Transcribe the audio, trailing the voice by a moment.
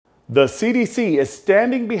The CDC is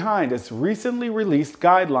standing behind its recently released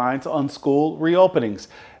guidelines on school reopenings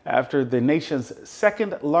after the nation's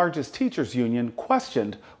second largest teachers union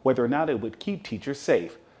questioned whether or not it would keep teachers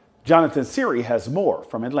safe. Jonathan Siri has more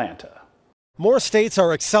from Atlanta. More states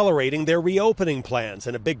are accelerating their reopening plans,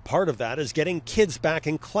 and a big part of that is getting kids back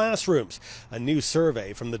in classrooms. A new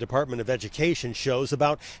survey from the Department of Education shows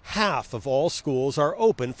about half of all schools are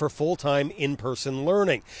open for full-time in-person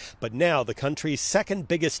learning. But now the country's second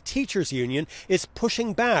biggest teachers union is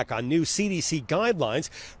pushing back on new CDC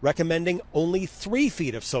guidelines, recommending only 3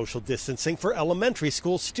 feet of social distancing for elementary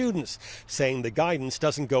school students, saying the guidance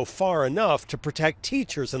doesn't go far enough to protect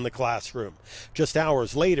teachers in the classroom. Just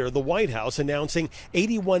hours later, the White House announcing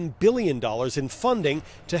 $81 billion in funding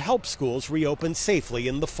to help schools reopen safely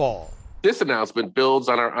in the fall. This announcement builds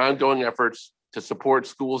on our ongoing efforts to support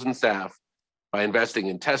schools and staff by investing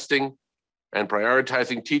in testing and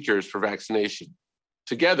prioritizing teachers for vaccination.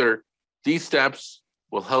 Together, these steps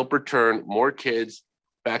will help return more kids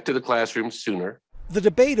back to the classroom sooner. The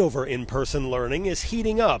debate over in-person learning is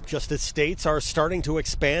heating up just as states are starting to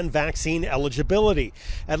expand vaccine eligibility.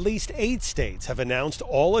 At least 8 states have announced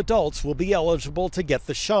all adults will be eligible to get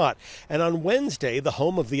the shot. And on Wednesday, the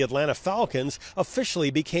home of the Atlanta Falcons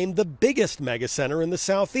officially became the biggest mega center in the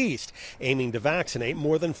Southeast, aiming to vaccinate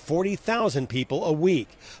more than 40,000 people a week.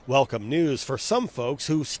 Welcome news for some folks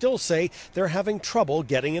who still say they're having trouble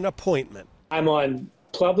getting an appointment. I'm on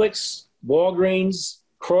Publix, Walgreens,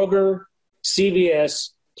 Kroger,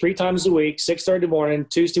 CVS 3 times a week, 6:30 in the morning,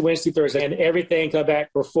 Tuesday, Wednesday, Thursday, and everything come back.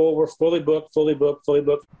 We're full. We're fully booked.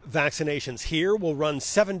 Vaccinations here will run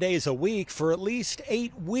 7 days a week for at least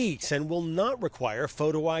 8 weeks and will not require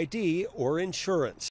photo ID or insurance.